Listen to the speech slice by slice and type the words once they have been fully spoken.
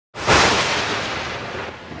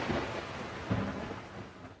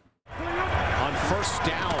first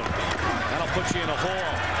down. That'll put you in a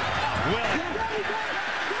hole.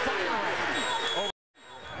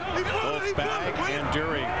 Both Bag and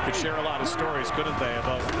Dury could share a lot of stories, couldn't they,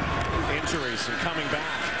 about injuries and coming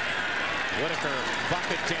back. Whitaker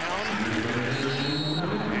bucket down.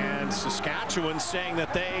 And Saskatchewan saying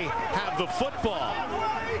that they have the football.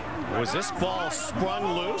 Was this ball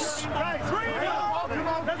sprung loose?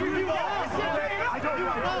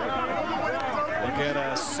 Look at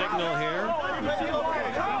a signal here.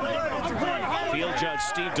 Field judge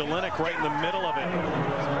Steve Delinek right in the middle of it.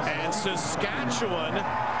 And Saskatchewan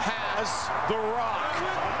has the rock.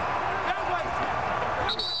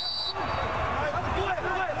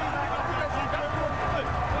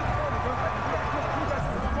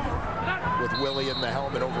 With Willie in the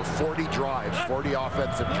helmet, over 40 drives, 40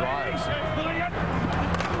 offensive drives.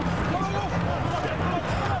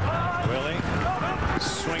 Willie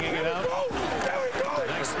swinging it up.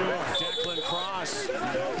 Nice move. Declan Cross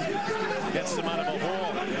gets them out of a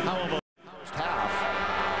hole. How about First half.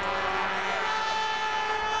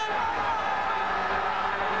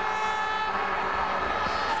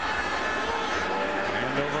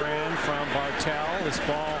 And over in from Bartel. This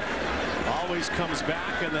ball always comes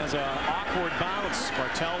back, and there's an awkward bounce.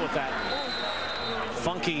 Bartel with that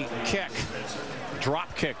funky kick,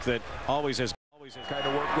 drop kick that always has. Kind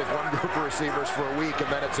of work with one group of receivers for a week,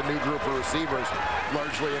 and then it's a new group of receivers,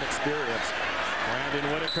 largely inexperienced.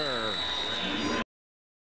 Brandon Whitaker